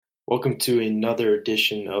Welcome to another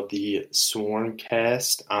edition of the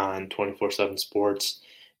Swarmcast on 24/7 Sports,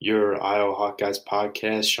 your Iowa Hawkeyes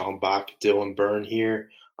podcast. Sean Bach, Dylan Byrne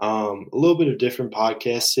here. A little bit of different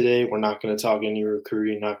podcast today. We're not going to talk any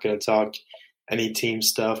recruiting, not going to talk any team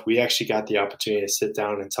stuff. We actually got the opportunity to sit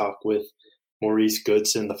down and talk with Maurice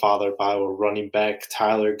Goodson, the father of Iowa running back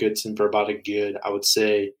Tyler Goodson, for about a good, I would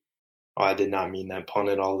say, I did not mean that pun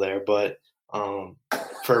at all there, but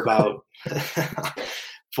for about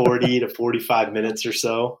 40 to 45 minutes or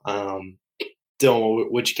so. Dylan,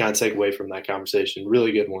 what you kind of take away from that conversation?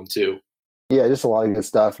 Really good one, too. Yeah, just a lot of good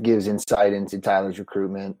stuff. Gives insight into Tyler's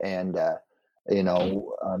recruitment and,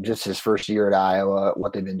 just his first year at Iowa,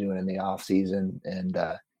 what they've been doing in the offseason. And,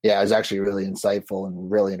 it was actually really insightful and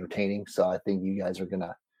really entertaining. So I think you guys are going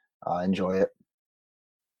to enjoy it.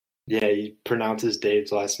 Yeah, he pronounces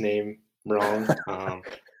Dave's last name wrong,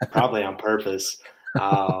 probably on purpose.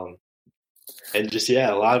 And just,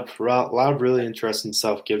 a lot of really interesting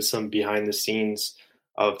stuff. Gives some behind the scenes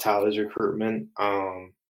of Tyler's recruitment,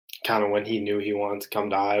 kind of when he knew he wanted to come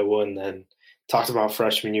to Iowa, and then talked about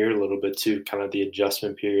freshman year a little bit too, kind of the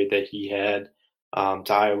adjustment period that he had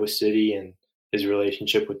to Iowa City and his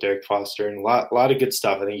relationship with Derek Foster, and a lot of good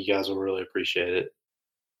stuff. I think you guys will really appreciate it.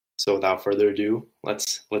 So without further ado,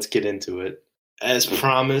 let's get into it. As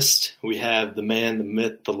promised, we have the man, the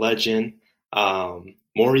myth, the legend,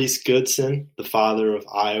 Maurice Goodson, the father of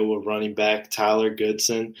Iowa running back Tyler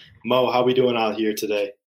Goodson. Mo, how we doing out here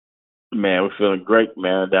today? Man, we're feeling great,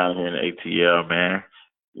 man, down here in ATL, man.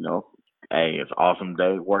 Hey, it's an awesome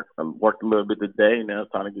day. Worked a little bit today, and now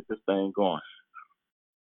it's time to get this thing going.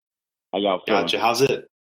 How y'all feeling? Gotcha.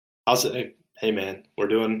 How's it? Hey, man,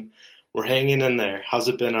 we're hanging in there. How's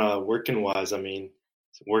it been working wise? I mean,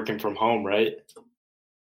 working from home, right?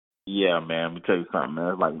 Yeah, man. Let me tell you something,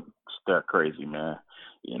 man. It's like stir crazy, man.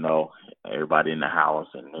 Everybody in the house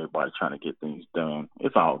and everybody trying to get things done.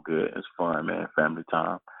 It's all good. It's fun, man. Family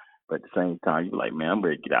time. But at the same time, you're like, man, I'm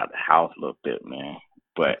ready to get out of the house a little bit, man.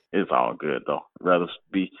 But it's all good, though. Rather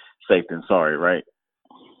be safe than sorry, right?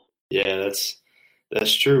 Yeah,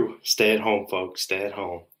 that's true. Stay at home, folks. Stay at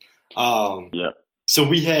home. Yeah. So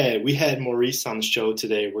we had Maurice on the show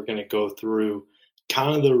today. We're going to go through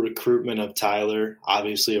kind of the recruitment of Tyler,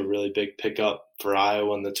 obviously a really big pickup for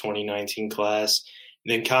Iowa in the 2019 class,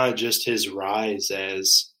 and then kind of just his rise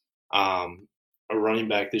as a running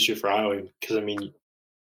back this year for Iowa. Because, I mean,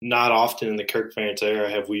 not often in the Kirk Ferentz era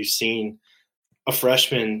have we seen a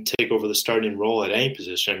freshman take over the starting role at any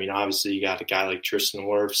position. I mean, obviously you got a guy like Tristan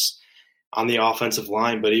Wirfs on the offensive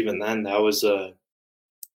line, but even then that was a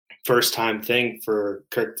first-time thing for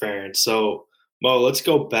Kirk Ferentz. So, Mo, let's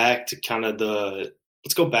go back to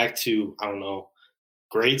I don't know,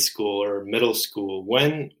 grade school or middle school.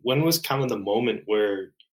 When was kind of the moment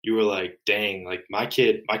where you were like, dang, like my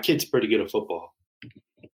kid's pretty good at football?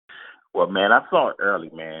 Well, man, I saw it early,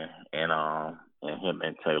 man, and him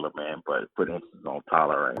and Taylor, man, but put emphasis on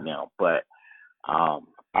Tyler right now. But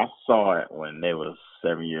I saw it when they was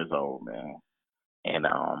 7 years old, man. And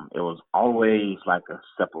it was always like a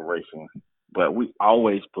separation. But we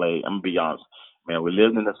always played, I'm going to be honest, man, we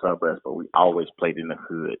lived in the suburbs, but we always played in the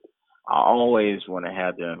hood. I always want to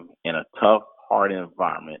have them in a tough, hard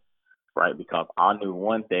environment, right? Because I knew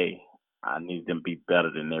one day I needed them to be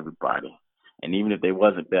better than everybody. And even if they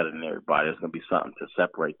wasn't better than everybody, there's going to be something to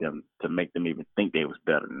separate them, to make them even think they was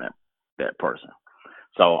better than that person.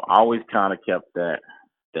 So I always kind of kept that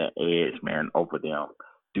edge, man, over them.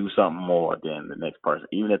 Do something more than the next person.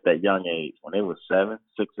 Even at that young age, when they were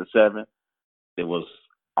 6 or 7, it was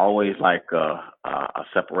always like a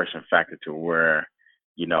separation factor to where,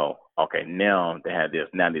 okay, now they had this.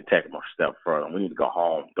 Now they take them a step further. We need to go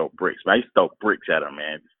home, throw bricks. Man, I used to throw bricks at them,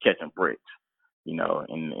 man, just catching bricks,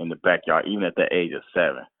 in the backyard, even at the age of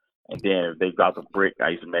 7. And then if they dropped a brick, I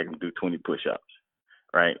used to make them do 20 push-ups,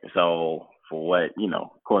 right? So for what,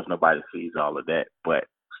 of course, nobody sees all of that, but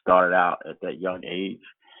started out at that young age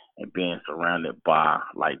and being surrounded by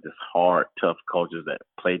like this hard, tough coaches that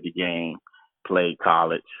played the game, played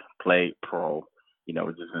college, played pro,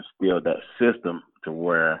 just instilled that system to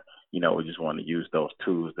where, we just want to use those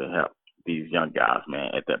tools to help these young guys,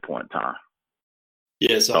 man, at that point in time.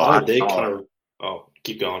 Yeah, so how did they kind of – oh,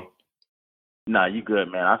 keep going. No, you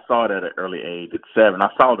good, man. I saw it at an early age. At 7, I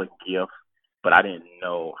saw the gift, but I didn't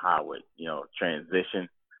know how it would, transition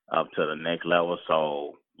up to the next level.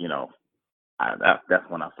 So, that's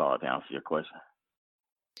when I saw it, to answer your question.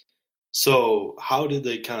 So how did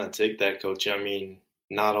they kind of take that, Coach? I mean,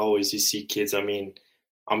 not always you see kids. I mean,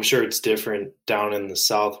 I'm sure it's different down in the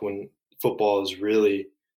South when football is really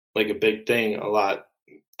like a big thing a lot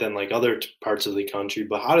than like other parts of the country.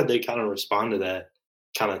 But how did they kind of respond to that?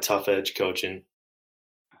 kind of tough edge coaching?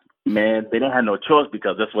 Man, they didn't have no choice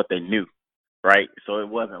because that's what they knew, right? So it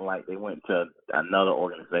wasn't like they went to another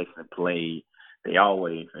organization and played. They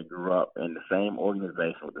always grew up in the same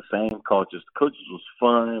organization with the same coaches. The coaches was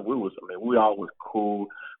fun. We all was cool,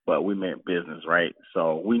 but we meant business, right?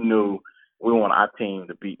 So we knew we want our team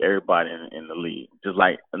to beat everybody in the league. Just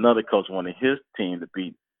like another coach wanted his team to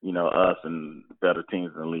beat, us and better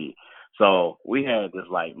teams in the league. So we had this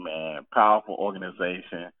powerful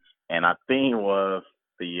organization, and our theme was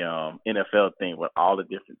the NFL thing with all the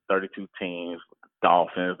different 32 teams, the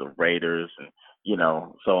Dolphins, the Raiders, and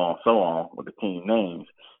so on with the team names.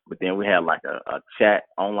 But then we had like a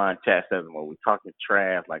online chat session where we talking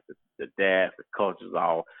trash, like the dads, the coaches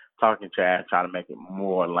all talking trash, trying to make it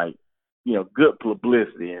more like, good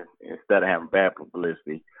publicity instead of having bad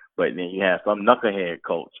publicity. But then you have some knucklehead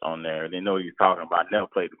coach on there. They know what you're talking about. Never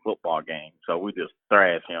played the football game, so we just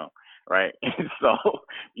thrash him, right? And so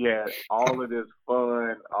you had all of this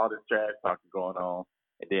fun, all this trash talking going on.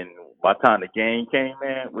 And then by the time the game came,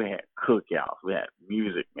 man, we had cookouts. We had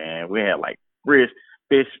music, man. We had like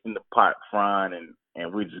fish in the pot frying,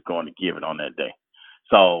 and we just going to give it on that day.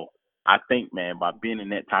 So I think, man, by being in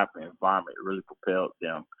that type of environment, it really propelled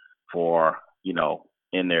them for,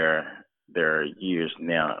 in their years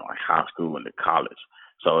now, like high school and the college.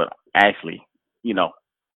 So actually,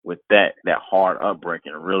 with that hard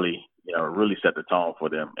upbringing, really set the tone for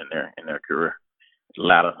them in their career.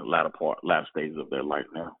 Latter stages of their life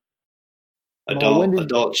now.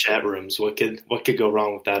 Adult chat rooms. What could go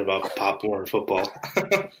wrong with that about Pop Warner football?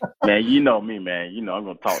 Man, you know me, man. I'm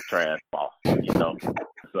gonna talk trash, boss.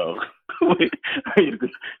 So I used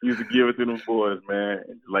to give it to them boys, man,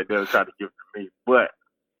 like they were trying to give it to me. But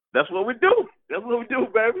that's what we do. That's what we do,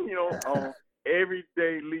 baby. On every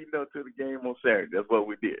day leading up to the game on Saturday. That's what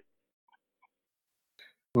we did.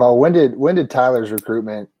 Mo, when did Tyler's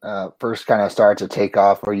recruitment first kind of start to take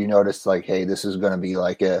off, where you noticed like, hey, this is going to be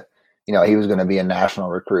like he was going to be a national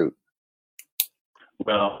recruit?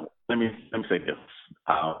 Well, let me say this.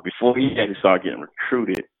 Before he actually started getting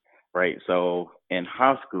recruited, right? So in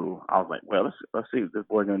high school, I was like, well, let's see what this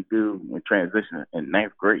boy gonna do when transition in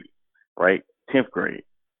ninth grade, right? 10th grade.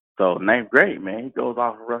 So ninth grade, man, he goes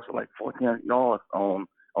off and rushes like 1,400 yards on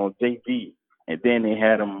JV, and then they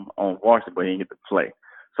had him on varsity, but he didn't get to play.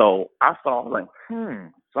 So I saw like,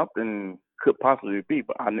 something could possibly be,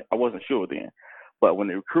 but I wasn't sure then. But when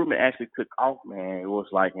the recruitment actually took off, man, it was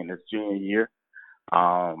like in his junior year.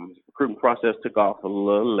 Recruitment process took off a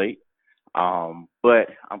little late, but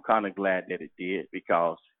I'm kind of glad that it did,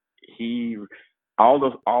 because all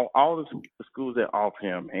the schools that offered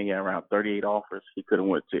him, he had around 38 offers. He could have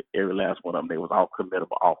went to every last one of them. They was all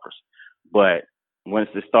committable offers. But once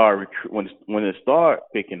it started when it started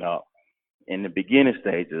picking up in the beginning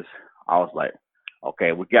stages, I was like,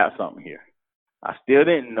 okay, we got something here. I still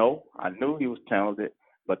didn't know. I knew he was talented,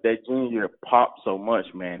 but that junior year popped so much,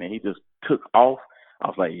 man, and he just took off. I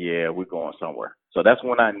was like, yeah, we're going somewhere. So that's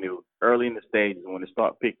when I knew, early in the stages, when it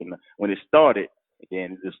started,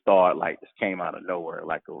 then it just started, like, just came out of nowhere,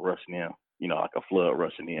 like a rushing in, like a flood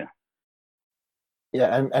rushing in.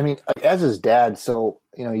 Yeah, I mean, as his dad, so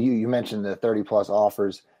you mentioned the 30+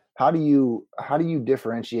 offers. How do you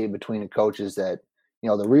differentiate between the coaches that,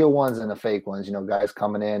 the real ones and the fake ones? Guys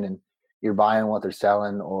coming in and you're buying what they're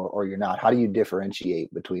selling, or you're not. How do you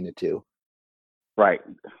differentiate between the two? Right.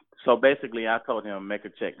 So basically, I told him make a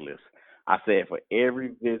checklist. I said for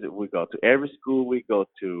every visit we go to, every school we go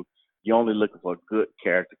to, you're only looking for good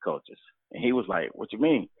character coaches. And he was like, what you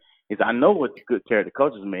mean? He said, I know what good character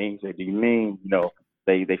coaches mean. He said, do you mean,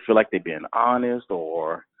 they feel like they're being honest?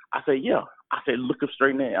 Or I said, yeah. I said, look them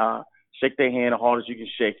straight in the eye, shake their hand as hard as you can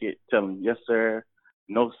shake it, tell them, yes, sir,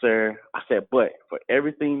 no, sir. I said, but for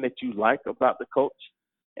everything that you like about the coach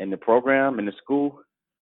and the program and the school,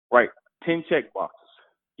 write 10 check boxes.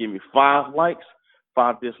 Give me 5 likes,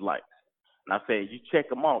 5 dislikes. And I say, you check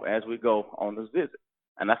them off as we go on this visit.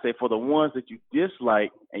 And I say, for the ones that you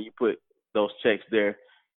dislike and you put those checks there,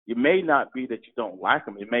 it may not be that you don't like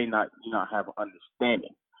them. It may not, have an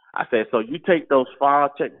understanding. I said, so you take those 5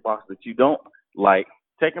 check boxes that you don't like,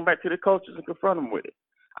 take them back to the coaches and confront them with it.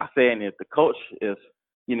 I said, and if the coach is,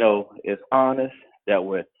 is honest, that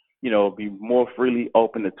would, be more freely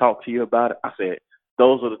open to talk to you about it. I said,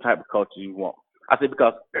 those are the type of coaches you want. I said,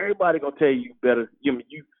 because everybody gonna tell you better. You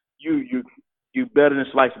better than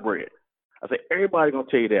sliced bread. I said, everybody gonna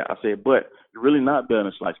tell you that. I said, but you're really not better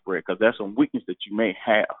than sliced bread, because there's some weakness that you may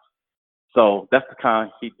have. So that's the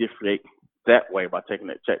kind he differentiates that way, by taking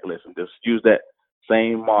that checklist and just use that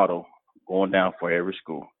same model going down for every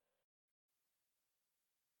school.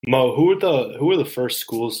 Mo, who are the first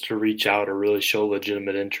schools to reach out or really show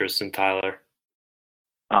legitimate interest in Tyler?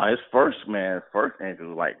 His first entry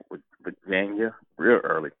was like with Virginia real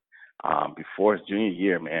early. Before his junior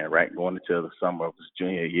year, man, right, going into the summer of his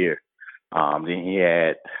junior year.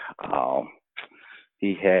 Then um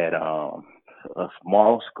he had a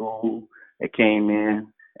small school that came in,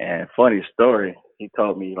 and funny story, he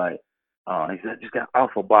told me like he said just got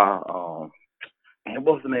offered by and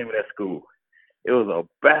what's the name of that school? It was a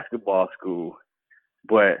basketball school,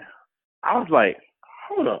 but I was like,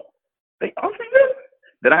 hold up, they offered this?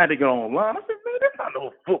 Then I had to go online. I said, man, that's not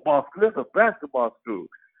no football school. That's a basketball school.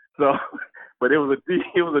 So, but it was a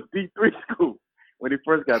D3 school when he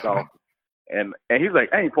first got the offer. And he's like,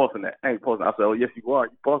 I ain't posting that. I ain't posting. I said, oh yes, you are.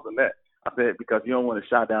 You posting that? I said because you don't want to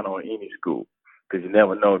shot down on any school because you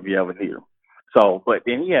never know if you ever need them. So, but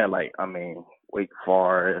then he had like, I mean, Wake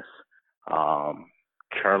Forest, um,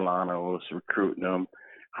 Carolina was recruiting him.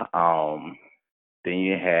 Um, then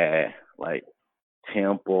you had like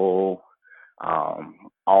Temple,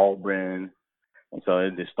 Auburn, and so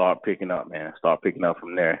it just started picking up, man. Start picking up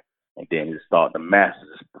from there, and then it start the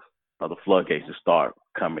masses of the floodgates to start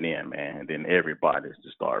coming in, man. And then everybody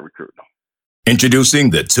just started recruiting them.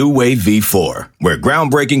 Introducing the Two-Way V4, where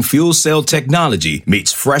groundbreaking fuel cell technology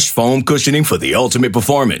meets fresh foam cushioning for the ultimate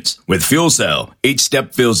performance. With fuel cell, each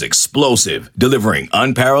step feels explosive, delivering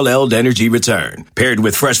unparalleled energy return. Paired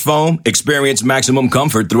with fresh foam, experience maximum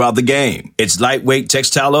comfort throughout the game. Its lightweight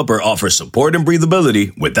textile upper offers support and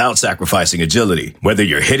breathability without sacrificing agility. Whether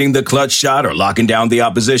you're hitting the clutch shot or locking down the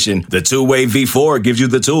opposition, the Two-Way V4 gives you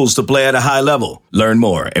the tools to play at a high level. Learn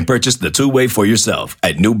more and purchase the Two-Way for yourself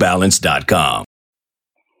at newbalance.com.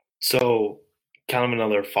 So, kind of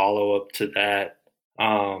another follow-up to that.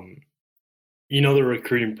 The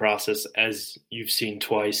recruiting process, as you've seen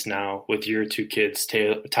twice now with your two kids,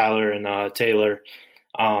 Tyler and Taylor,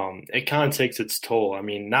 it kind of takes its toll. I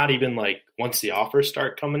mean, not even like once the offers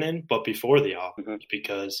start coming in, but before the offers,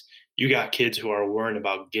 because you got kids who are worrying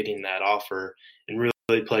about getting that offer and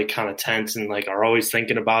really play kind of tense and like are always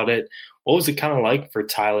thinking about it. What was it kind of like for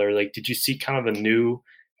Tyler? Like, did you see kind of a new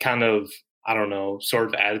kind of, I don't know, sort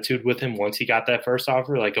of attitude with him once he got that first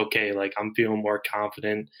offer? Like, okay, like I'm feeling more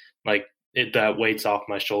confident, like that weight's off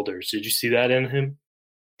my shoulders. Did you see that in him?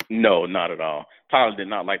 No, not at all. Tyler did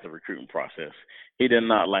not like the recruiting process. He did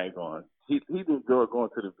not like going. He enjoyed going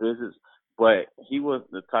to the visits, but he was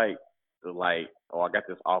the type to like, oh, I got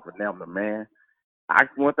this offer. Now I'm the man.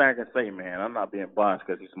 One thing I can say, man, I'm not being biased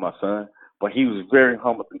because he's my son, but he was very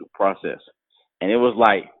humble through the process. And it was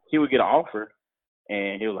like he would get an offer,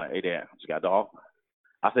 and he was like, "Hey, Dad, just got the offer."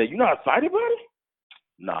 I said, "You not excited about it?"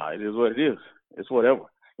 Nah, it is what it is. It's whatever.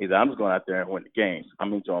 He said, "I'm just going out there and win the games.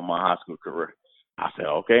 I'm enjoying my high school career." I said,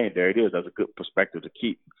 "Okay, there it is. That's a good perspective to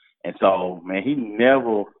keep." And so, man, he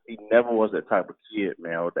never was that type of kid,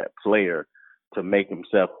 man, or that player to make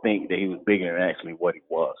himself think that he was bigger than actually what he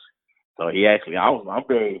was. So he actually, I'm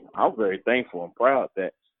very thankful and proud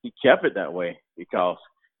that he kept it that way because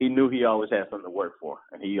he knew he always had something to work for,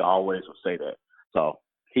 and he always would say that. So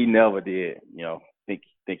he never did, think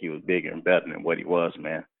he was bigger and better than what he was,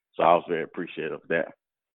 man. So I was very appreciative of that.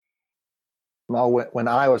 Well, when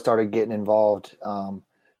Iowa started getting involved,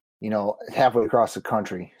 halfway across the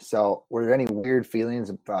country. So were there any weird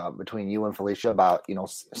feelings between you and Felicia about,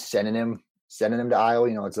 sending him to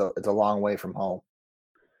Iowa? It's a long way from home.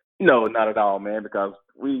 No, not at all, man, because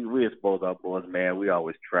we expose our boys, man. We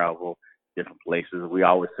always travel different places. We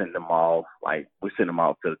always send them off. Like, we send them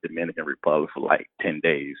off to the Dominican Republic for like 10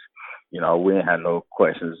 days. We didn't have no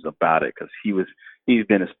questions about it because he's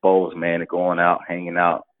been exposed, man, to going out, hanging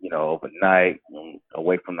out, overnight and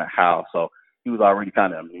away from the house. So he was already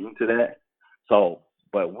kind of immune to that. So,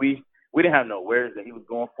 but we didn't have no worries that he was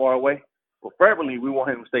going far away. Preferably, we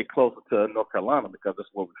want him to stay closer to North Carolina because that's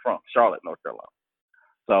where we're from, Charlotte, North Carolina.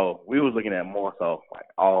 So we was looking at more so like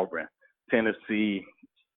Auburn, Tennessee,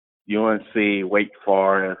 UNC, Wake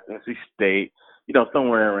Forest, NC State,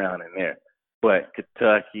 somewhere around in there. But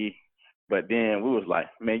Kentucky. But then we was like,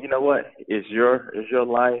 man, you know what? It's your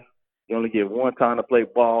life. You only get one time to play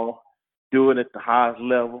ball. Do it at the highest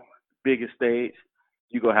level, biggest stage.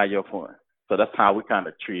 You go have your fun. So that's how we kind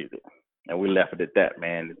of treated it. And we left it at that,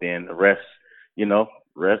 man. And then the rest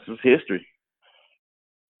is history.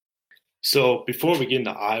 So before we get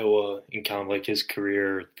into Iowa and kind of like his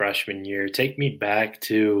career freshman year, take me back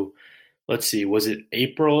to, let's see, was it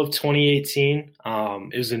April of 2018?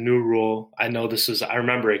 It was a new rule. I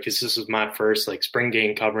remember it because this was my first like spring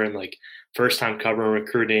game covering, like first time covering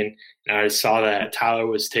recruiting. And I saw that Tyler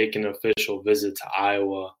was taking an official visit to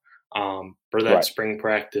Iowa for that spring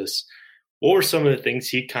practice. What were some of the things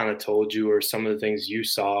he kind of told you, or some of the things you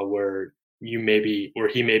saw where he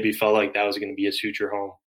maybe felt like that was going to be his future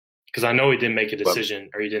home? Because I know he didn't make a But decision,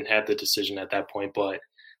 or he didn't have the decision at that point. But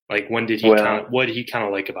like, what did he well, kind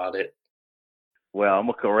of like about it? well, I'm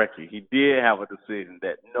gonna correct you. He did have a decision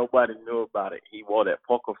that nobody knew about it. He wore that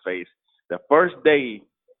poker face the first day.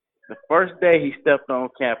 The first day he stepped on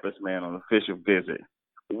campus, man, on official visit.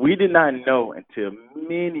 We did not know until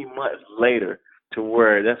many months later to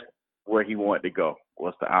where that's where he wanted to go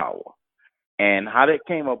was to Iowa. And how that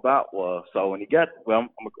came about was so when he got I'm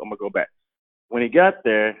gonna go back. When he got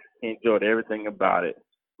there, he enjoyed everything about it.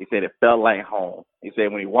 He said it felt like home. He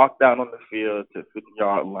said when he walked out on the field to the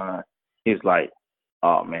 50-yard line, he's like,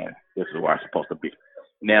 "Oh man, this is where I'm supposed to be."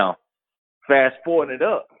 Now, fast forwarding it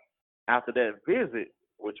up after that visit,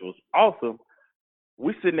 which was awesome,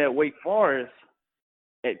 we sitting at Wake Forest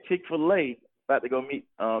at Chick-fil-A about to go meet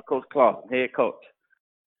Coach Clausen, head coach.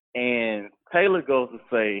 And Taylor goes to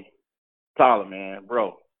say, "Tyler, man,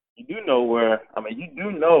 bro, you do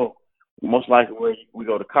know most likely where we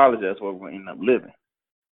go to college, that's where we're going to end up living."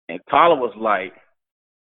 And Tyler was like,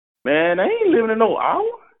 "Man, I ain't living in no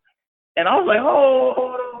Iowa." And I was like,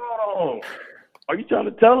 hold on. Are you trying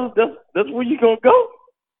to tell us that's where you going to go?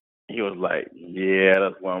 He was like, "Yeah,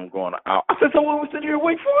 that's where I'm going to Iowa." I said, "So what we sitting here at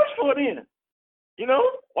Wake Forest for then? You know,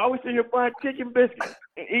 why we sitting here buying chicken biscuits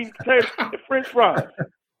and eating potatoes and French fries?"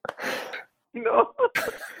 You know?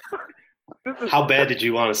 How bad did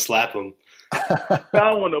you want to slap him?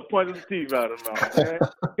 I want to punch his teeth out of his mouth, man.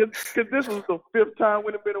 Because this was the 5th time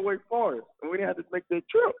we'd have been away Forest, and we didn't have to make that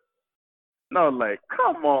trip. And I was like,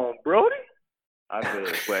 "Come on, Brody." I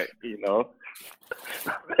said, but,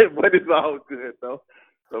 but it's all good, though.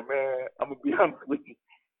 So, man, I'm going to be honest with you.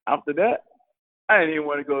 After that, I didn't even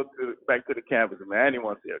want to go back to the campus, man. I didn't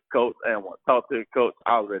want to see a coach. I didn't want to talk to a coach.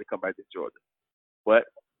 I was ready to come back to Georgia. But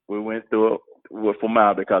we went through it with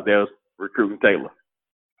formality because they was recruiting Taylor.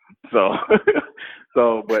 So,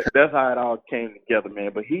 but that's how it all came together,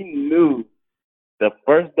 man. But he knew the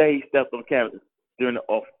first day he stepped on campus during the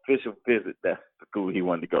official visit, that's the school he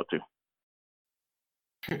wanted to go to.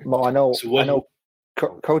 Well, I know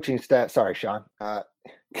coaching staff. Sorry, Sean. There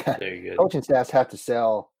you go. Coaching staffs have to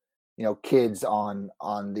sell, kids on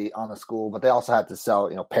the school, but they also have to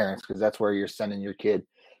sell, parents, because that's where you're sending your kid.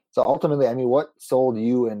 So ultimately, I mean, what sold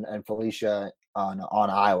you and Felicia on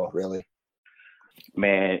Iowa, really?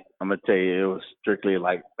 Man, I'm gonna tell you, it was strictly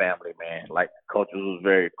like family, man. Like the coaches was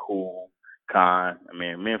very cool, kind. I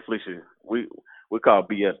mean, me and Felicia, we call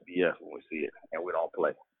BS when we see it, and we don't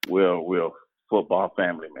play. We're football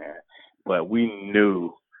family, man. But we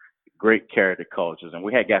knew great character coaches, and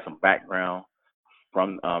we had got some background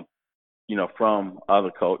from from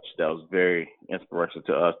other coaches that was very inspirational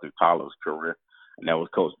to us through Tyler's career, and that was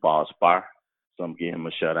Coach Ball Spire. So I'm giving him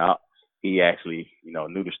a shout out. He actually,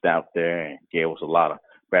 knew the staff there and gave us a lot of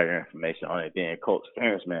better information on it. Then Coach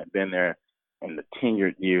Ferentz, man, been there in the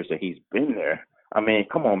tenured years that he's been there. I mean,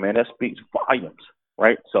 come on, man, that speaks volumes,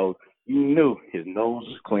 right? So you knew his nose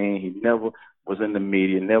was clean. He never was in the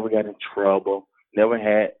media, never got in trouble, never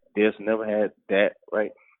had this, never had that,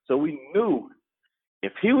 right? So we knew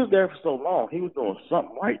if he was there for so long, he was doing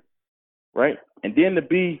something right? And then to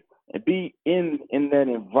be in that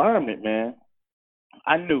environment, man,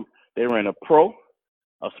 I knew they ran a pro,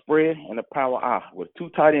 a spread, and a power I with 2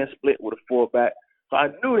 tight ends split with a fullback. So I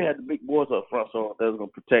knew they had the big boys up front, so they was going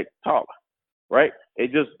to protect Tyler, right? They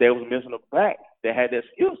was missing a back that had that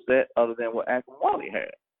skill set other than what Akinwale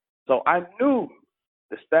had. So I knew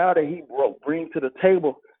the style that he bring to the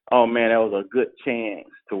table, oh, man, that was a good chance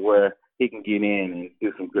to where he can get in and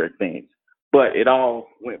do some great things. But it all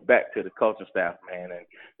went back to the coaching staff, man, and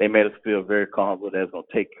they made us feel very comfortable. They was going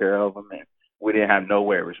to take care of them, and we didn't have no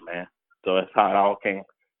worries, man. So that's how it all came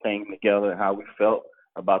together and how we felt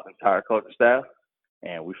about the entire coaching staff,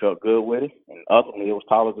 and we felt good with it. And ultimately, it was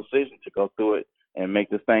Tyler's decision to go through it and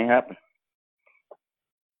make this thing happen.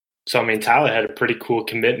 So, I mean, Tyler had a pretty cool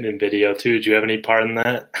commitment video, too. Did you have any part in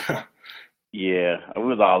that? Yeah, we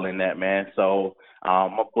was all in that, man. So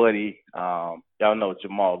my buddy, y'all know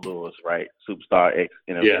Jamal Lewis, right? Superstar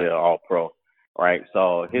ex-NFL All-Pro, right?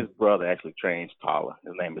 So his brother actually trains Tyler.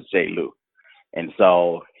 His name is Jay Lou. And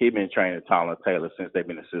so he'd been training Tyler Taylor since they've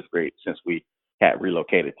been in 6th grade, since we had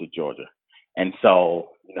relocated to Georgia. And so,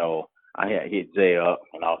 I had hit Jay up,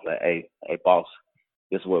 and I was like, hey, boss,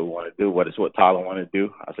 this is what we want to do. What is what Tyler want to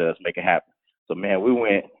do? I said, let's make it happen. So, man,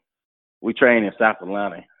 we trained in South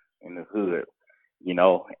Atlanta in the hood,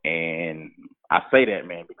 and I say that,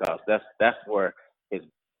 man, because that's where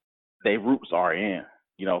their roots are in,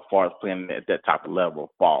 as far as playing at that type of level of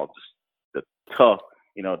ball. Just the tough,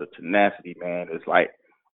 the tenacity, man. It's like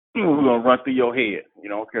we're going to run through your head. You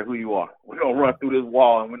know, I don't care who you are. We're going to run through this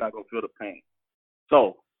wall, and we're not going to feel the pain.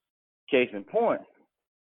 So, case in point,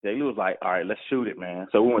 Jay Lou was like, all right, let's shoot it, man.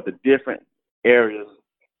 So we went to different areas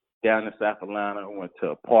down in South Atlanta. We went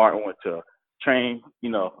to a park. We went to a train,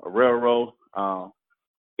 a railroad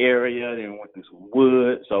area. Then we went through some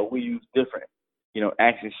wood. So we used different,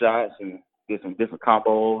 action shots and did some different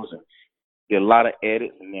combos and did a lot of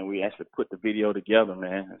edits. And then we actually put the video together,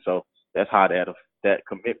 man. And so that's how that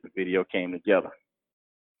commitment video came together.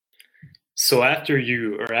 So after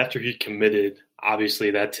he committed,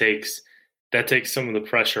 obviously that takes some of the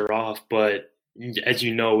pressure off. But as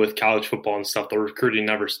you know, with college football and stuff, the recruiting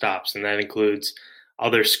never stops, and that includes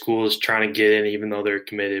other schools trying to get in even though they're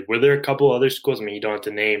committed. Were there a couple other schools? I mean, you don't have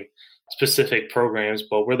to name specific programs,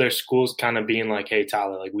 but were there schools kind of being like, "Hey,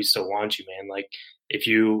 Tyler, like we still want you, man. Like if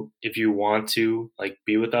you want to like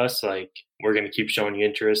be with us, like we're gonna keep showing you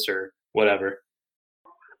interest or whatever."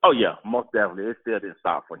 Oh yeah, most definitely. It still didn't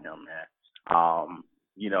stop for him, man.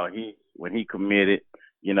 When he committed,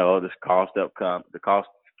 the cost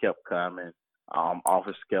kept coming,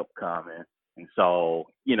 offers kept coming, and so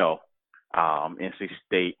NC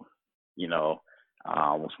State,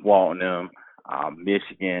 was wanting him.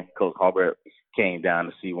 Michigan, Coach Harbert came down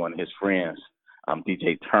to see one of his friends,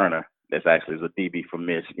 DJ Turner. That's actually a DB from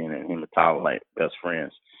Michigan, and him and Tyler like best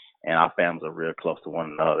friends. And our families are real close to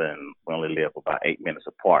one another, and we only live about 8 minutes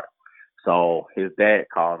apart. So his dad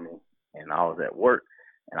called me, and I was at work,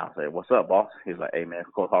 and I said, "What's up, boss?" He's like, "Hey, man,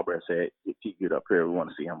 Coach Harbert said, get up here. We want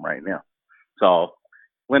to see him right now." So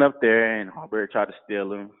went up there, and Harbert tried to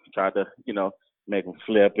steal him, tried to, make him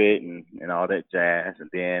flip it and all that jazz.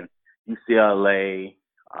 And then UCLA,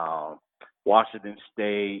 Washington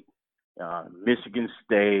State, Michigan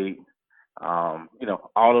State, all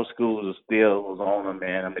those schools still was on them,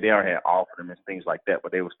 man. I mean, they already had offered them and things like that,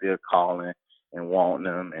 but they were still calling and wanting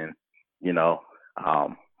them. And,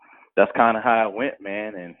 that's kind of how it went,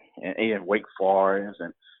 man. And Wake Forest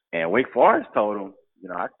and Wake Forest told them,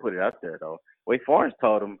 I can put it out there though. Wake Forest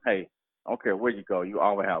told them, "Hey, I don't care where you go, you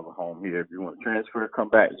always have a home here. If you want to transfer, come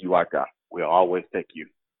back, you our guy. We'll always take you."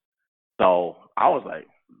 So I was like,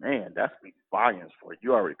 man, that speaks volumes for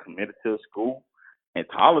you already committed to the school. And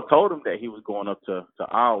Tyler told him that he was going up to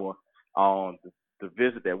Iowa on the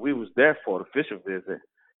visit that we was there for, the official visit.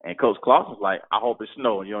 And Coach Claus was like, "I hope it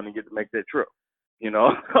snows. You only get to make that trip."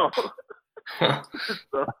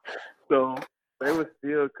 So they were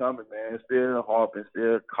still coming, man, still harping,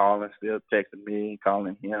 still calling, still texting me,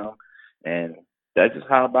 calling him. And that's just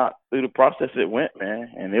how about through the process it went,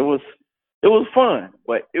 man. And it was fun,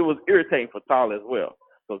 but it was irritating for Tyler as well.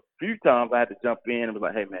 So a few times I had to jump in and be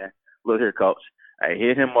like, "Hey, man, look here, coach. I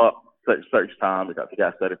hit him up such time because he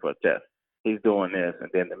got studied for a test. He's doing this."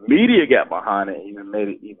 And then the media got behind it and even made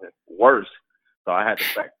it even worse. So I had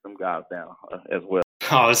to back some guys down as well.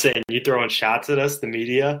 I was saying, you throwing shots at us, the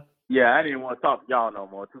media? Yeah, I didn't want to talk to y'all no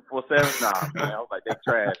more. 247, nah, man. I was like, they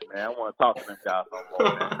trash, man. I don't want to talk to them guys no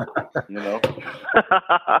more, man.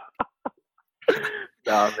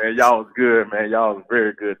 Nah, man, y'all was good, man. Y'all was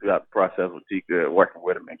very good throughout the process with T Good, working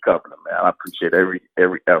with him and covering him, man. I appreciate every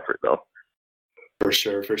effort, though. For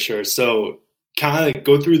sure. So kind of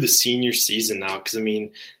go through the senior season now, because, I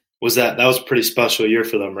mean, that was a pretty special year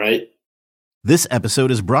for them, right? This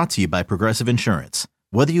episode is brought to you by Progressive Insurance.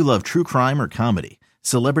 Whether you love true crime or comedy,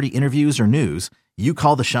 celebrity interviews or news, you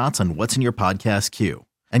call the shots on what's in your podcast queue.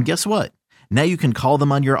 And guess what? Now you can call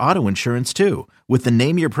them on your auto insurance too with the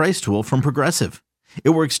Name Your Price tool from Progressive.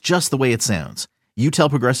 It works just the way it sounds. You tell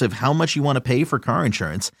Progressive how much you want to pay for car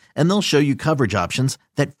insurance, and they'll show you coverage options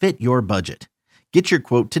that fit your budget. Get your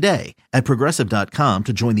quote today at Progressive.com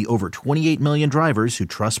to join the over 28 million drivers who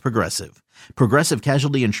trust Progressive. Progressive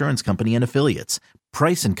Casualty Insurance Company and Affiliates.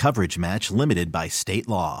 Price and coverage match limited by state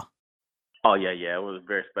law. Oh, yeah. It was a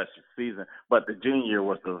very special season. But the junior year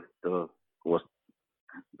was the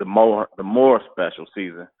more special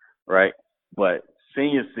season, right? But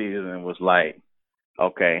senior season was like,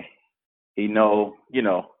 okay, he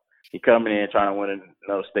coming in trying to win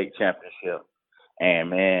another state championship. And,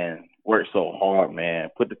 man, worked so hard, man.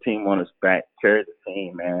 Put the team on his back, carried the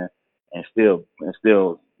team, man, and still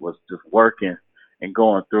was just working and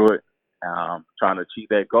going through it, trying to achieve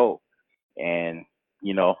that goal. And,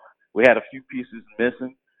 we had a few pieces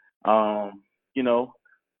missing,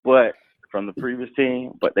 but from the previous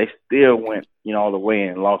team, but they still went, all the way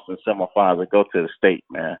and lost in semifinals to go to the state,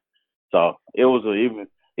 man. So it was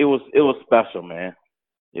special, man.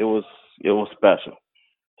 It was special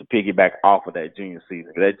to piggyback off of that junior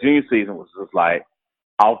season. That junior season was just like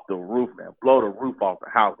off the roof, man. Blow the roof off the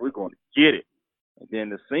house. We're going to get it. And then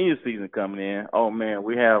the senior season coming in, oh, man,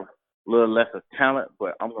 we have little less of talent,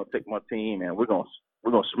 but I'm gonna take my team and we're gonna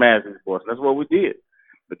smash these boys. And that's what we did.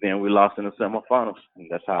 But then we lost in the semifinals, and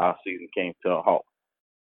that's how our season came to a halt.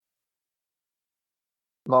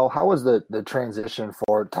 Mo, how was the transition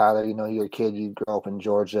for Tyler? You know, you're a kid, you grew up in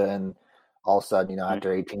Georgia, and all of a sudden, you know,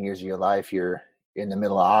 after 18 years of your life, you're in the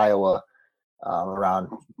middle of Iowa, around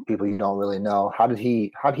people you don't really know. How did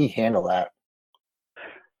he handle that?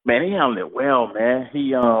 Man, he handled it well, man.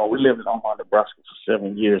 We lived in Omaha, Nebraska for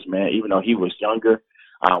 7 years, man. Even though he was younger,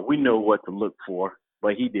 we knew what to look for,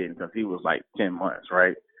 but he didn't because he was like 10 months,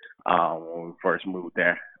 right, when we first moved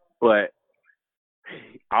there. But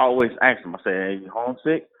I always asked him, I said, "Hey, you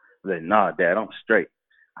homesick?" He said, "Nah, Dad, I'm straight."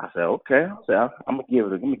 I said, "Okay." I said, "I'm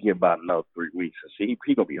gonna give about another 3 weeks and see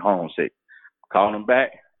he gonna be homesick." Calling him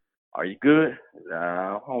back. "Are you good?" He said,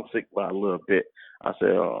 "I'm homesick by a little bit." I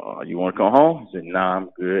said, "You want to come home?" He said, "Nah, I'm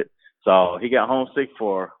good." So he got homesick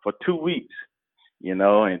for 2 weeks, you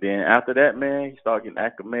know, and then after that, man, he started getting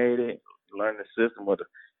acclimated, learning the system of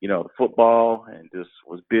the football, and just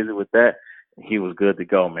was busy with that. He was good to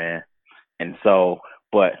go, man. And so,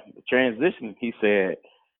 but the transition, he said,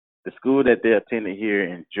 the school that they attended here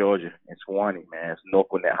in Georgia, in Suwanee, man, it's North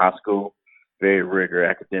Gwinnett High School, very rigorous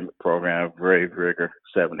academic program, very rigorous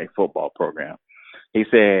 7A football program. He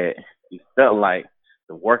said he felt like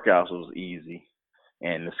the workouts was easy,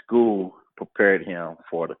 and the school prepared him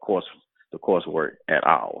for the coursework at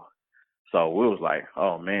Iowa. So we was like,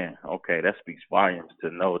 oh man, okay, that speaks volumes to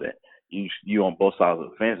know that you on both sides of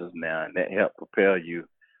the fences now, and that helped prepare you,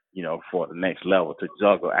 you know, for the next level to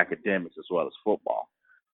juggle academics as well as football.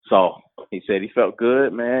 So he said he felt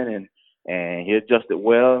good, man, and he adjusted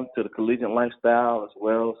well to the collegiate lifestyle as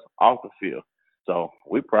well as off the field. So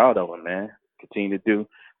we're proud of him, man. Continue to do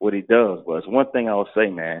what he does. But it's one thing I would say,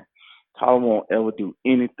 man, Tyler won't ever do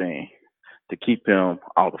anything to keep him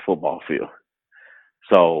off the football field.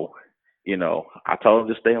 So, you know, I told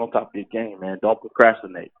him to stay on top of your game, man. Don't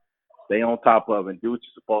procrastinate. Stay on top of it and do what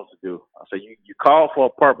you're supposed to do. I said you call for a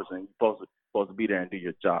purpose and you're supposed to be there and do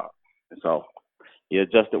your job. And so he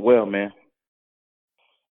adjusted well, man.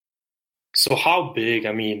 So how big,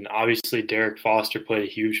 I mean, obviously Derek Foster played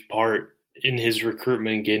a huge part in his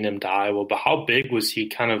recruitment and getting him to Iowa, but how big was he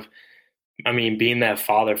kind of, I mean, being that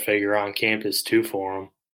father figure on campus too for him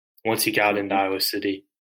once he got into Iowa City?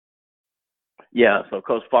 Yeah, so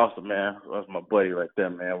Coach Foster, man, that's my buddy right there,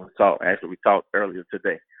 man. We talked earlier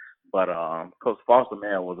today. But Coach Foster,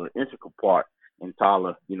 man, was an integral part in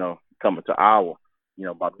Tyler, you know, coming to Iowa, you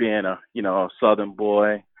know, by being a Southern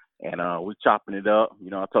boy, and we chopping it up. You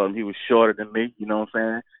know, I told him he was shorter than me. You know what I'm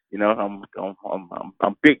saying? You know,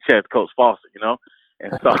 I'm big chest Coach Foster. You know,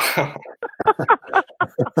 and so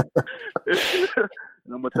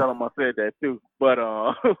I'm gonna tell him I said that too. But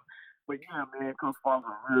yeah, man, Coach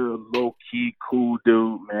Foster's a real low key, cool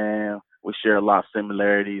dude, man. We share a lot of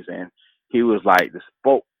similarities, and he was like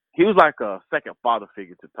He was like a second father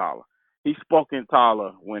figure to Tyler. He spoke in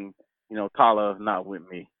Tyler when, you know, Tyler's not with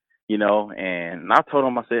me, you know, and I told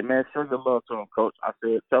him, I said, man, show your love to him, Coach. I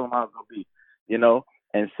said, tell him how it's going to be, you know,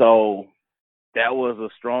 and so that was a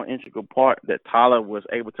strong, integral part that Tyler was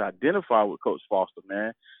able to identify with Coach Foster,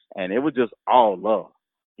 man, and it was just all love,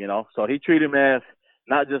 you know. So he treated him as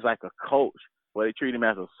not just like a coach, but he treated him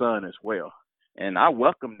as a son as well. And I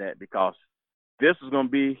welcome that because this is going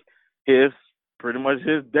to be pretty much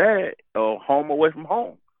his dad, home away from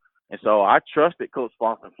home. And so I trusted Coach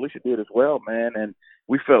Foster, and Felicia did as well, man. And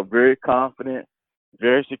we felt very confident,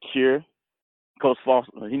 very secure. Coach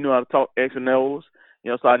Foster, he knew how to talk X and O's, you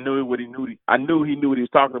know, so I knew he knew what he was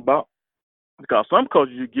talking about. Because some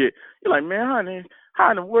coaches you get, you're like, man, how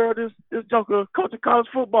in the world is this joker coaching college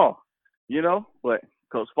football? You know? But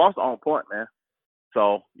Coach Foster on point, man.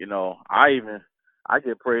 So, you know, I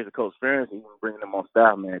give praise to Coach Ferentz even bringing him on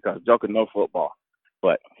staff, man, because Joker know football.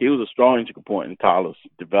 But he was a strong integral point in Tyler's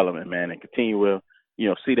development, man, and continue will, you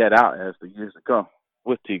know, see that out as the years to come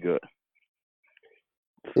with T. Good.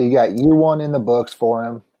 You got year one in the books for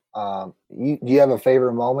him. Do you have a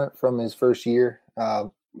favorite moment from his first year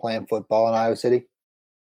playing football in Iowa City?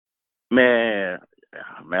 Man,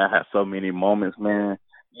 I had so many moments, man.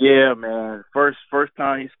 Yeah, man. First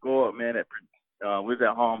time he scored, man, we was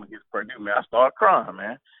at home against Purdue, man. I started crying,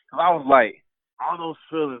 man, because I was like, all those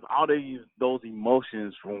feelings, all those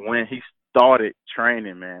emotions from when he started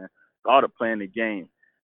training, man, started playing the game.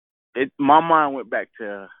 My mind went back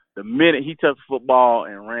to the minute he touched the football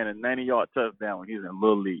and ran a 90-yard touchdown when he was in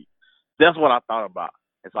Little League. That's what I thought about.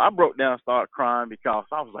 And so I broke down and started crying because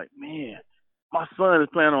I was like, man, my son is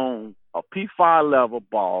playing on a P5 level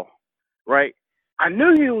ball, right? I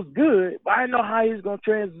knew he was good, but I didn't know how he was going to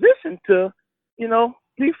transition to, you know,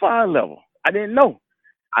 P5 level. I didn't know.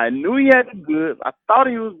 I knew he had the goods. I thought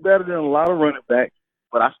he was better than a lot of running backs,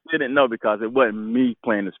 but I still didn't know because it wasn't me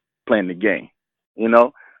playing the game, you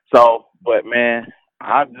know. So, but man,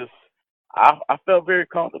 I felt very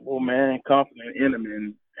comfortable, man, confident in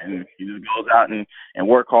him, and he just goes out and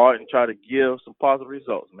work hard and try to give some positive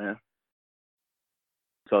results, man.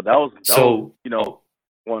 So that was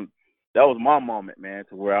that was my moment, man,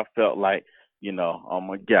 to where I felt like, oh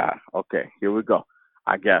my God, okay, here we go.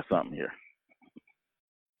 I got something here.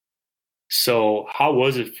 So how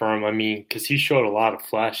was it for him? I mean, because he showed a lot of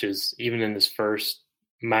flashes, even in his first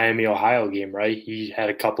Miami, Ohio game, right? He had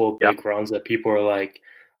a couple of big runs that people were like,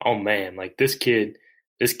 oh man, like this kid's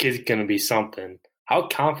going to be something. How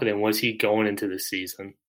confident was he going into the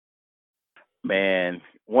season? Man,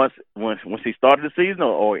 once he started the season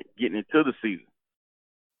or getting into the season?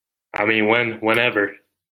 I mean, whenever.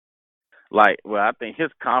 I think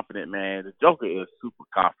his confident, man, the Joker is super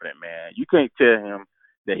confident, man. You can't tell him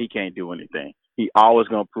that he can't do anything. He always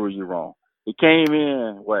going to prove you wrong. He came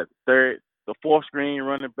in, the fourth string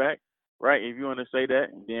running back, right, if you want to say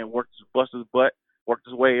that, and then worked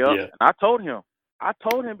his way up. Yeah. And I told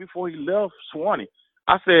him before he left Swanee,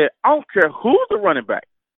 I said, I don't care who's the running back.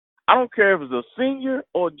 I don't care if it's a senior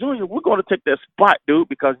or a junior. We're going to take that spot, dude,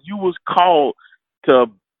 because you was called to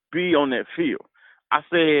be on that field. I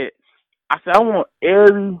said, I want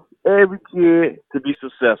every kid to be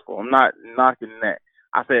successful. I'm not knocking that.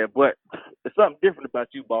 I said, but there's something different about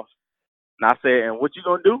you, boss. And I said, and what you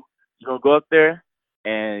going to do? You're going to go up there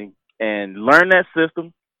and learn that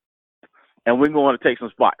system, and we're going to take some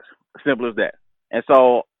spots. Simple as that. And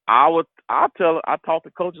so I talk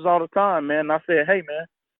to coaches all the time, man, and I said, hey, man,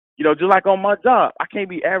 just like on my job, I can't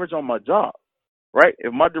be average on my job, right?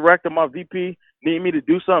 If my director, my VP need me to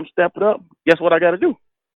do something, step it up, guess what I got to do?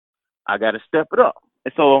 I got to step it up.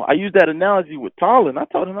 And so I use that analogy with Tyler, and I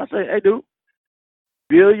told him, I said, hey, dude,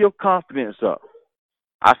 build your confidence up.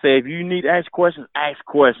 I said, if you need to ask questions, ask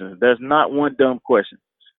questions. There's not one dumb question.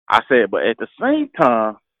 I said, but at the same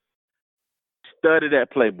time, study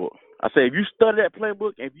that playbook. I said, if you study that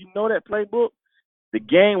playbook, if you know that playbook, the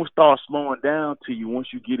game will start slowing down to you once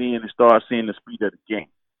you get in and start seeing the speed of the game.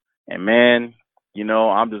 And, man,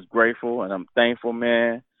 I'm just grateful and I'm thankful,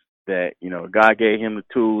 man, that, God gave him the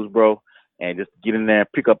tools, bro, and just get in there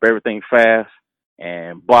and pick up everything fast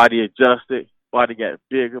and body adjusted. Body got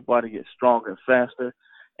bigger, body get stronger and faster,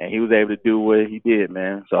 and he was able to do what he did,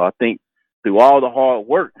 man. So I think through all the hard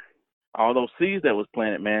work, all those seeds that was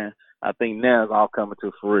planted, man, I think now it's all coming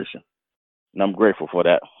to fruition, and I'm grateful for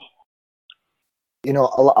that.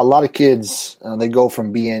 A lot of kids, they go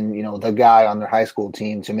from being, the guy on their high school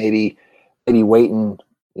team to maybe waiting,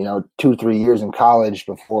 2-3 years in college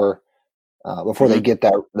before they get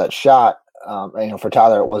that shot. For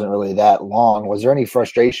Tyler, it wasn't really that long. Was there any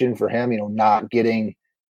frustration for him, not getting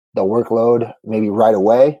the workload maybe right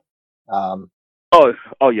away?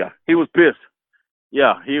 Oh yeah, he was pissed.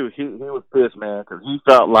 Yeah, he was pissed, man, because he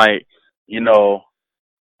felt like,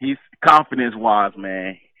 he's confidence-wise,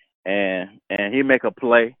 man, and he make a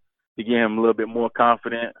play to give him a little bit more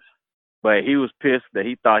confidence, but he was pissed that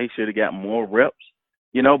he thought he should have got more reps,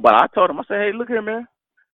 But I told him, I said, hey, look here, man.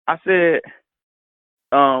 I said,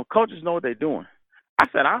 coaches know what they're doing. I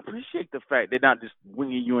said, I appreciate the fact they're not just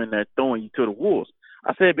winging you in there, throwing you to the wolves.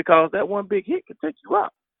 I said, because that one big hit could take you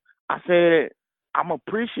out. I said, I'm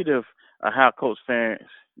appreciative of how Coach Ferentz,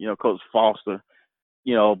 Coach Foster,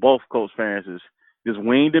 both Coach Ferentz just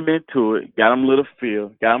winged him into it, got him a little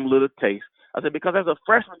feel, got him a little taste. I said, because as a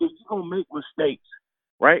freshman, you're going to make mistakes,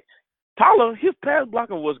 right? Tyler, his pass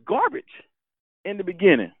blocker was garbage in the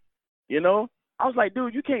beginning, I was like,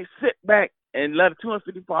 dude, you can't sit back and let a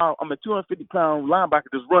 250-pound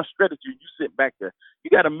linebacker just run straight at you. You sit back there. You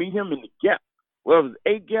got to meet him in the gap. Whether it's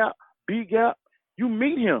A gap, B gap, you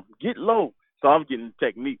meet him. Get low. So I'm getting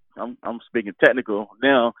technique. I'm speaking technical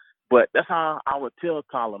now, but that's how I would tell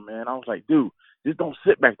Tyler, man. I was like, dude, just don't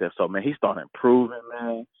sit back there. So, man, he started improving,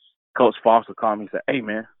 man. Coach Foster called me and said, hey,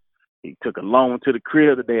 man, he took a loan to the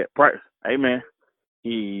crib today at practice. Hey, man,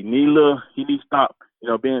 he needs to stop,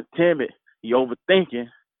 being timid. He overthinking.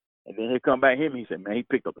 And then he come back here and he said, man, he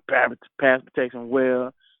picked up the pass protection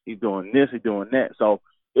well. He's doing this, he's doing that. So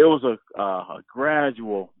it was a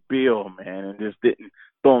gradual build, man, and just didn't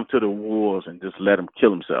throw him to the wolves and just let him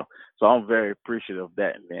kill himself. So I'm very appreciative of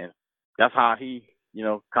that, man. That's how he,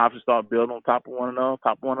 confidence started building on top of one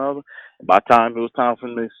another. And by the time it was time for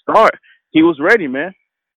him to start, he was ready, man.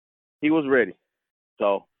 He was ready.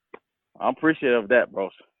 So I'm appreciative of that,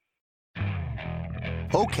 bros.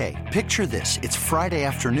 Okay, picture this. It's Friday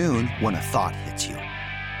afternoon when a thought hits you.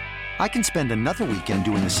 I can spend another weekend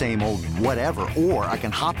doing the same old whatever, or I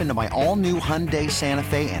can hop into my all-new Hyundai Santa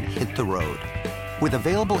Fe and hit the road. With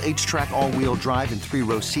available H-Track all-wheel drive and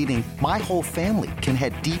 3-row seating, my whole family can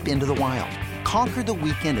head deep into the wild. Conquer the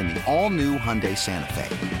weekend in the all-new Hyundai Santa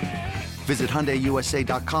Fe. Visit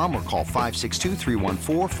HyundaiUSA.com or call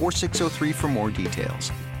 562-314-4603 for more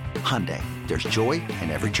details. Hyundai, there's joy in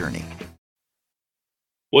every journey.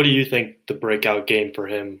 What do you think the breakout game for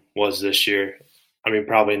him was this year? I mean,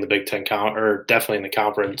 probably in the Big Ten or definitely in the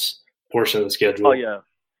conference portion of the schedule. Oh, yeah.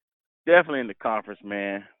 Definitely in the conference,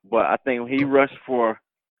 man. But I think he rushed for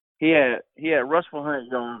he had rushed for 100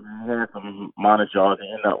 yards and had some minus yards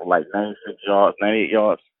and ended up with like 96 yards, 98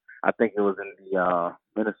 yards. I think it was in the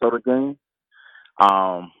Minnesota game.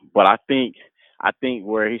 But I think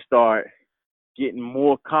where he started getting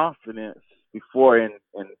more confidence before in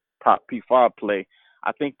top P5 play,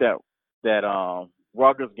 I think that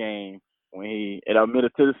Rutgers game, when he at our Middle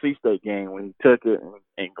Tennessee State game, when he took it and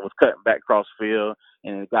was cutting back cross field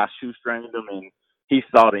and the guy shoestringed him and he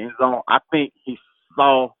saw the end zone, I think he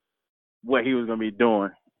saw what he was going to be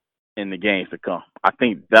doing in the games to come. I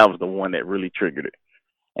think that was the one that really triggered it.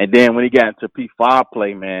 And then when he got into P5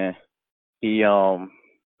 play, man, he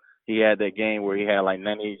had that game where he had like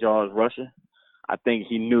 98 yards rushing. I think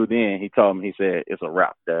he knew then. He told me, he said, "It's a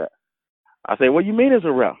wrap, Dad." I said, "What do you mean it's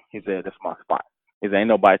a wrap?" He said, "That's my spot." He said, "Ain't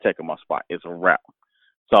nobody taking my spot. It's a wrap."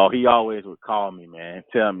 So he always would call me, man, and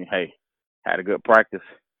tell me, "Hey, had a good practice.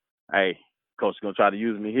 Hey, coach going to try to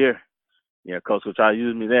use me here. Yeah, coach will try to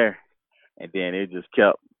use me there." And then it just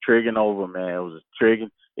kept triggering over, man. It was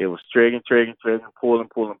triggering. It was triggering, pulling.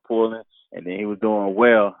 And then he was doing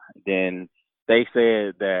well. Then they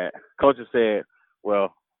said that coaches said,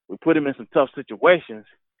 "Well, we put him in some tough situations,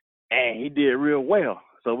 and he did real well.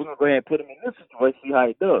 So we're going to go ahead and put him in this situation, see how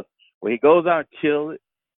he does." Well, he goes out and kills it,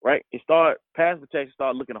 right? Pass protection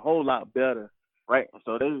started looking a whole lot better, right?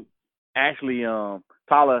 So they actually,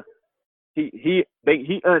 Tyler, he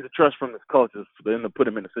earned the trust from his coaches for them to put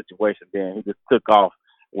him in a situation. Then he just took off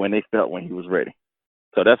when they felt when he was ready.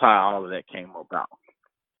 So that's how all of that came about.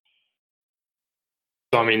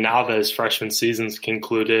 So, I mean, now that his freshman season's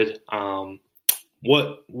concluded,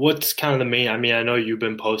 what's kind of the main? I mean, I know you've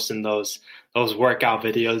been posting those workout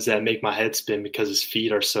videos that make my head spin because his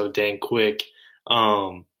feet are so dang quick.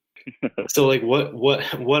 So, like,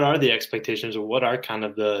 what are the expectations, or what are kind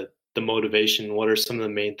of the motivation? What are some of the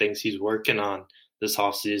main things he's working on this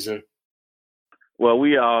off season? Well,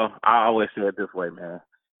 I always say it this way, man.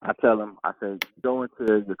 I tell them, I say, go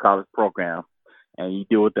into the college program and you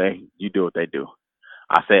do what they do.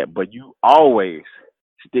 I said, but you always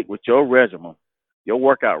stick with your regimen, your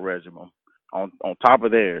workout regimen, on top of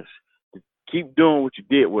theirs. Keep doing what you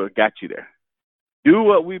did, what got you there. Do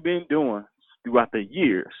what we've been doing throughout the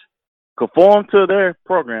years. Conform to their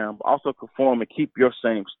program, but also conform and keep your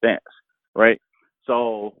same stance, right?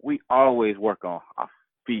 So we always work on our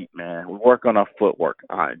feet, man. We work on our footwork,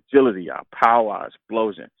 our agility, our power, our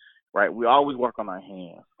explosion, right? We always work on our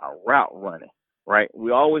hands, our route running, right?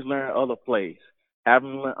 We always learn other plays. Have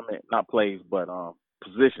them learn, not plays, but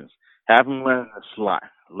positions. Have them learn the slot,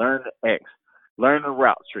 learn the X, learn the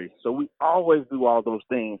route tree. So we always do all those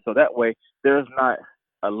things. So that way there's not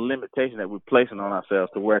a limitation that we're placing on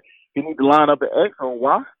ourselves to where you need to line up an X or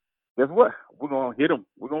Y. Guess what? We're going to hit them.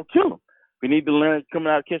 We're going to kill them. We need to learn coming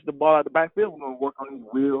out, catch the ball out the backfield. We're going to work on these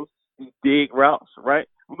wheels, these dig routes, right?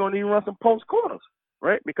 We're going to need to run some post corners,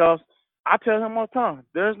 right? Because I tell him all the time,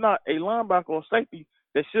 there's not a linebacker or safety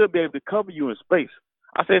that should be able to cover you in space.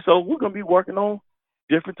 I say, so we're going to be working on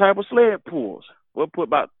different type of sled pulls. We'll put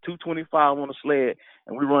about 225 on the sled,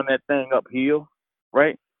 and we run that thing uphill,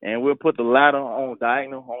 right? And we'll put the ladder on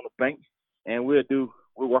diagonal on the bank, and we'll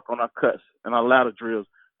work on our cuts and our ladder drills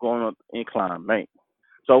going up incline bank.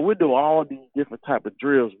 So we'll do all these different type of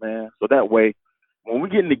drills, man. So that way, when we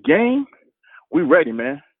get in the game, we ready,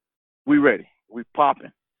 man. We ready. We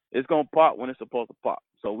popping. It's going to pop when it's supposed to pop.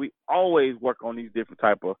 So we always work on these different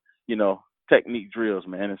type of, technique drills,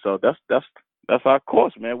 man. And so that's our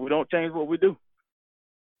course, man. We don't change what we do.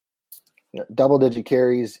 Double-digit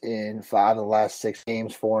carries in 5 of the last 6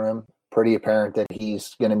 games for him. Pretty apparent that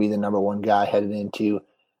he's going to be the number one guy headed into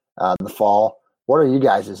the fall. What are you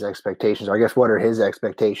guys' expectations? Or I guess what are his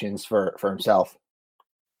expectations for himself?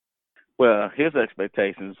 Well, his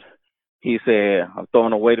expectations, he said, I'm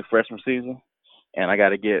throwing away the freshman season, and I got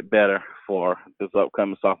to get better for this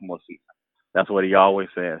upcoming sophomore season. That's what he always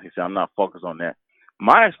says. He said, I'm not focused on that.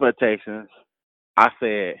 My expectations, I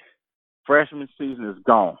said, freshman season is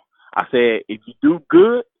gone. I said, if you do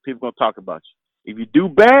good, people going to talk about you. If you do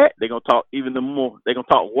bad, they're going to talk even more. They're going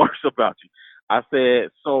to talk worse about you. I said,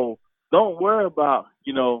 so don't worry about,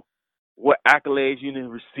 what accolades you didn't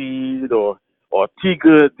receive or T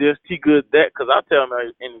good this, T good that. Because I tell them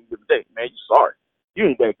at the end of the day, man, you sorry. You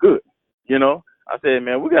ain't that good. You know? I said,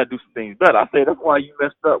 man, we got to do some things better. I said, that's why you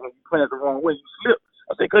messed up when you planted the wrong way. You slipped.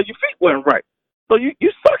 I said, because your feet wasn't right. So you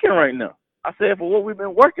sucking right now. I said, for what we've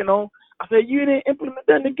been working on, I said, you didn't implement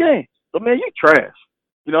that in the game. So, man, you trash.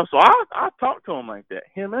 You know, so I talk to him like that,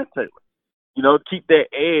 him and Taylor. You know, keep that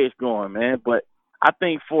edge going, man. But I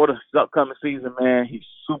think for the upcoming season, man, he's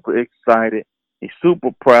super excited. He's super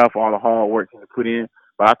proud for all the hard work he put in.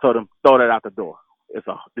 But I told him, throw that out the door. This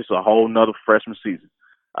is a whole nother freshman season.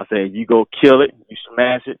 I said, you go kill it, you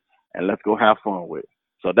smash it, and let's go have fun with it.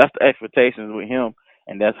 So that's the expectations with him,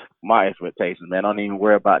 and that's my expectations, man. Don't even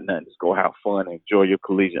worry about nothing. Just go have fun and enjoy your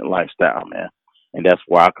collegiate lifestyle, man. And that's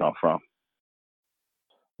where I come from.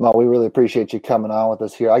 Well, we really appreciate you coming on with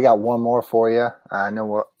us here. I got one more for you. I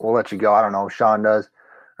know we'll let you go. I don't know if Sean does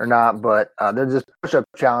or not, but there's this push-up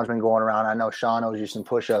challenge been going around. I know Sean owes you some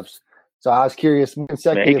push-ups. So I was curious. Man,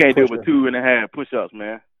 he can't do it with 2.5 push-ups,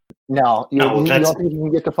 man. No, you don't think you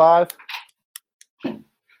can get to 5?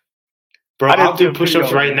 Bro, I'll do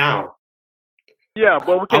push-ups right now. Yeah,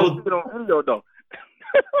 but we can't do it on video, though.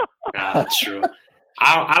 That's true.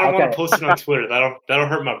 I don't want to post it on Twitter. That'll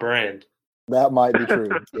hurt my brand. That might be true,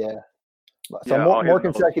 yeah. So more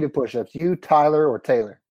consecutive push-ups. You, Tyler, or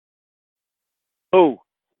Taylor? Who,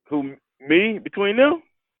 me, between them?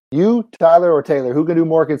 You, Tyler, or Taylor? Who can do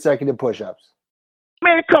more consecutive push-ups?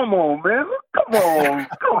 Man, come on, man. Come on,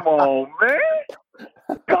 man.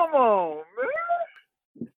 Come on,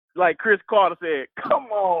 man. Like Chris Carter said, come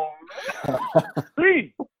on, man.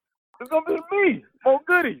 Me. It's going to be me. More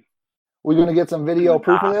goodies. We're going to get some video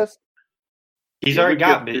proof of this? He's already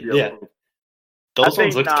got me. Yeah. Those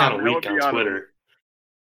ones look kind of weak on Twitter.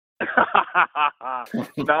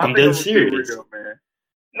 I'm dead serious. Real, man.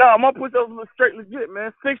 No, my push-ups look straight legit,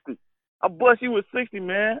 man. 60. I bust you with 60,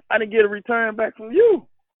 man. I didn't get a return back from you.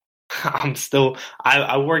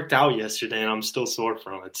 I worked out yesterday, and I'm still sore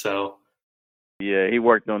from it, so. Yeah, he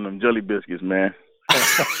worked on them jelly biscuits, man.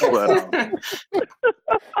 But,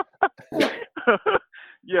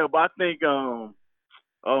 yeah, but I think, oh,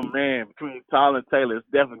 man, between Tyler and Taylor, it's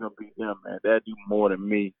definitely going to be them, man. They'll do more than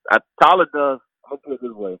me. Tyler does, I'm going to put it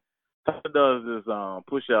this way. Tyler does this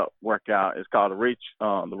push-up workout. It's called the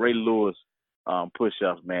Ray Lewis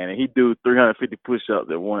push-ups, man. And he do 350 push-ups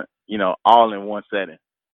at one, all in one setting.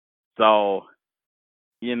 So,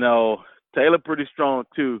 Taylor pretty strong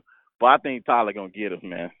too, but I think Tyler going to get him,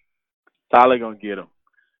 man. Tyler going to get him,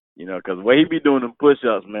 because the way he be doing them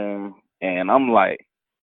push-ups, man, and I'm like,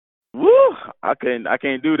 woo, I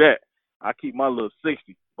can't do that. I keep my little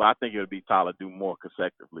 60, but I think it'll be Tyler do more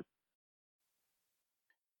consecutively.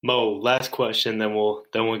 Mo, last question, then we'll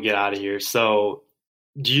get out of here. So,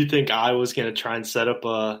 do you think Iowa's going to try and set up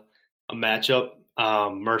a matchup,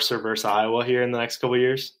 Mercer versus Iowa here in the next couple of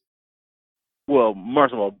years? Well,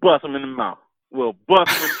 Mercer will bust him in the mouth. We'll bust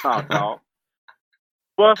him in the mouth, dog.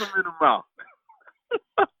 Bust him in the mouth.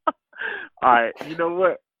 All right, you know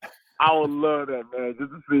what? I would love that, man.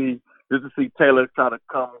 Just to see Taylor try to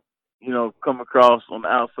come across on the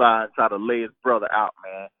outside and try to lay his brother out,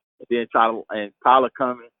 man. And then and Tyler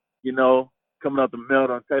coming up the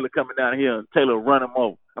middle, and Taylor coming down here, and Tyler run him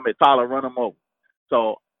over.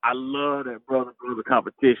 So I love that brother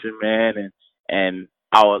competition, man, and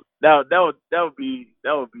that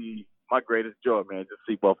would be my greatest joy, man, just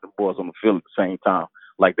see both the boys on the field at the same time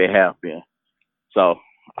like they have been. So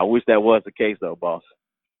I wish that was the case, though, boss.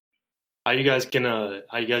 How you guys gonna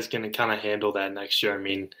kind of handle that next year? I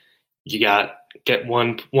mean, you get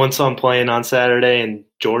one son playing on Saturday in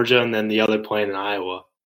Georgia, and then the other playing in Iowa.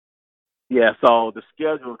 Yeah, so the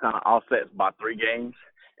schedule kind of offsets by 3 games.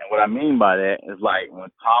 And what I mean by that is, like, when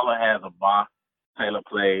Tyler has a bye, Taylor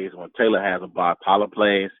plays. When Taylor has a bye, Tyler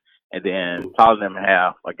plays. And then Tyler and them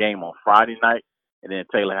have a game on Friday night, and then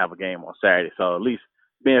Taylor have a game on Saturday. So at least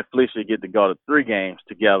me and Felicia get to go to 3 games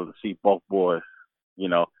together to see both boys, in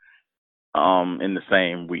the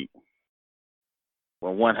same week.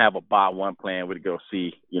 When one have a bye, one playing, we'd go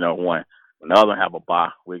see, one. When the other have a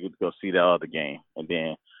bye, we get to go see the other game. And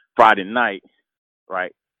then Friday night,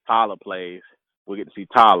 right, Tyler plays. We get to see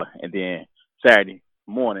Tyler. And then Saturday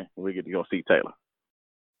morning, we get to go see Taylor.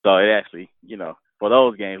 So it actually, for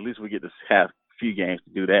those games, at least we get to have a few games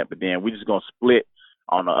to do that. But then we're just going to split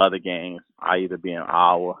on the other games. I either be in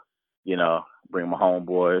Iowa, bring my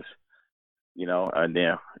homeboys,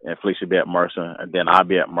 and Felicia be at Mercer. And then I'll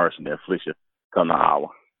be at Mercer, and then Felicia come to Iowa.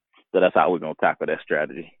 So that's how we're going to tackle that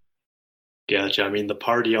strategy. Gotcha. I mean, the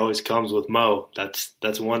party always comes with Mo. That's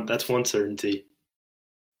one certainty.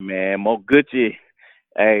 Man, Mo Gucci.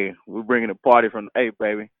 Hey, we're bringing a party from – hey,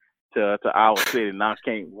 baby. to Iowa City, and I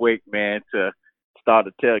can't wait, man, to start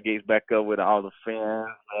the tailgates back up with all the fans,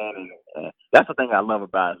 man. And that's the thing I love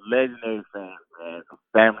about it. Legendary fans, man.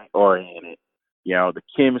 Family oriented. You know, the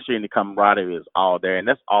chemistry and the camaraderie is all there, and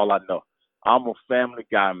that's all I know. I'm a family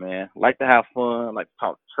guy, man. Like to have fun, like to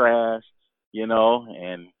talk trash, you know,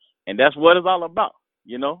 and that's what it's all about,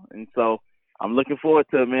 you know. And so I'm looking forward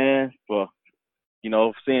to it, man, for, you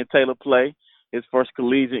know, seeing Taylor play his first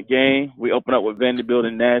collegiate game. We open up with Vanderbilt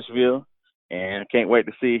in Nashville, and I can't wait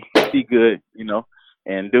to see good, you know,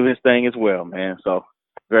 and do his thing as well, man. So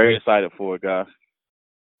very excited for it, guys.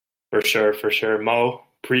 For sure. Mo,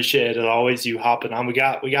 appreciate it always, you hopping on. We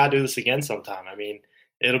got to do this again sometime. I mean,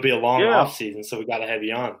 it'll be a long off season, so we got to have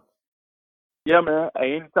you on. Yeah, man.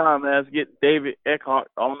 Hey, anytime, man. Let's get David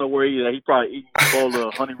Eckhart. I don't know where he is. He's probably eating a bowl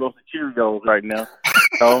of honey roasted Cheerios right now.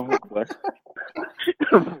 So, but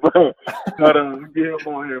get him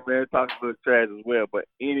on here, man. Talk a little trash as well. But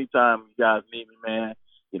anytime you guys need me, man,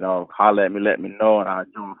 you know, holler at me, let me know, and I'll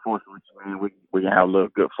join forces with you, man. We can have a little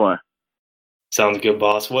good fun. Sounds good,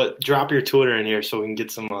 boss. Drop your Twitter in here so we can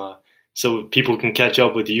get some so people can catch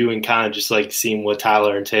up with you and kind of just like seeing what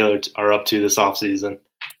Tyler and Taylor are up to this offseason.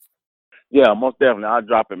 Yeah, most definitely. I'll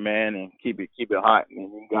drop it, man, and keep it hot,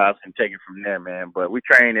 and you guys can take it from there, man. But we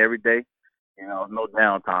train every day, you know, no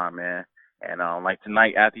downtime, man. And like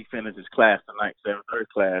tonight, after he finishes class tonight, 7:30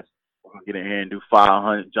 class, we're gonna get in here and do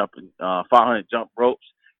 500 jump ropes.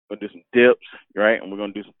 We're gonna do some dips, right, and we're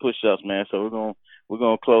gonna do some push-ups, man. So we're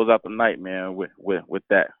gonna close out the night, man, with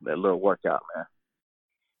that little workout, man.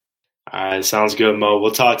 All right, sounds good, Mo.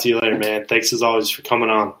 We'll talk to you later, man. Thanks as always for coming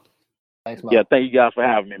on. Thanks, Mo. Yeah, thank you guys for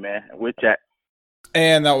having me, man. We'll chat.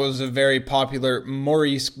 And that was a very popular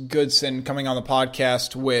Maurice Goodson coming on the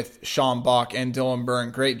podcast with Sean Bach and Dylan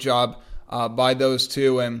Byrne. Great job by those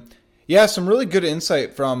two. And yeah, some really good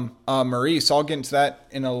insight from Maurice. I'll get into that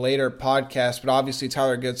in a later podcast. But obviously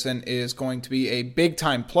Tyler Goodson is going to be a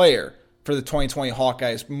big-time player for the 2020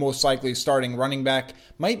 Hawkeyes, most likely starting running back.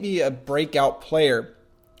 Might be a breakout player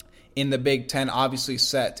in the Big Ten. Obviously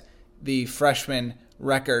set the freshman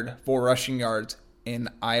record for rushing yards in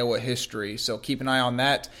Iowa history. So keep an eye on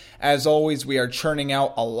that. As always, we are churning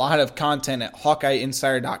out a lot of content at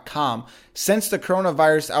HawkeyeInsider.com. Since the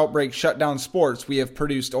coronavirus outbreak shut down sports, we have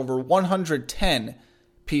produced over 110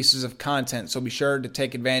 pieces of content. So be sure to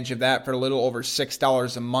take advantage of that for a little over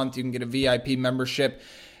 $6 a month. You can get a VIP membership,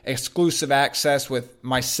 exclusive access with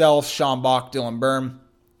myself, Sean Bach, Dylan Byrne,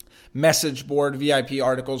 message board, VIP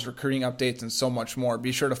articles, recruiting updates, and so much more.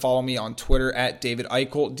 Be sure to follow me on Twitter at David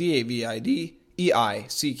Eichholt,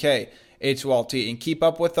 DavidEichholt, and keep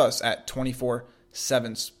up with us at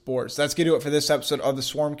 24/7 Sports. That's going to do it for this episode of the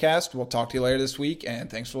Swarmcast. We'll talk to you later this week, and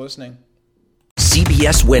thanks for listening.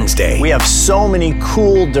 CBS Wednesday. We have so many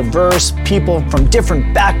cool, diverse people from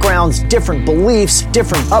different backgrounds, different beliefs,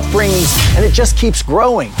 different upbringings, and it just keeps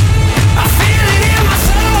growing.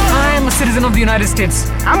 I'm a citizen of the United States.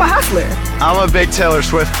 I'm a hustler. I'm a big Taylor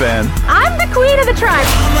Swift fan. I'm the queen of the tribe.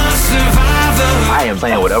 I am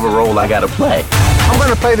playing whatever role I gotta play. I'm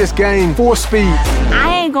gonna play this game full speed.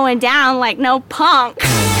 I ain't going down like no punk.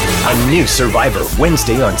 A new Survivor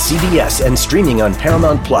Wednesday on CBS and streaming on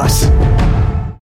Paramount Plus.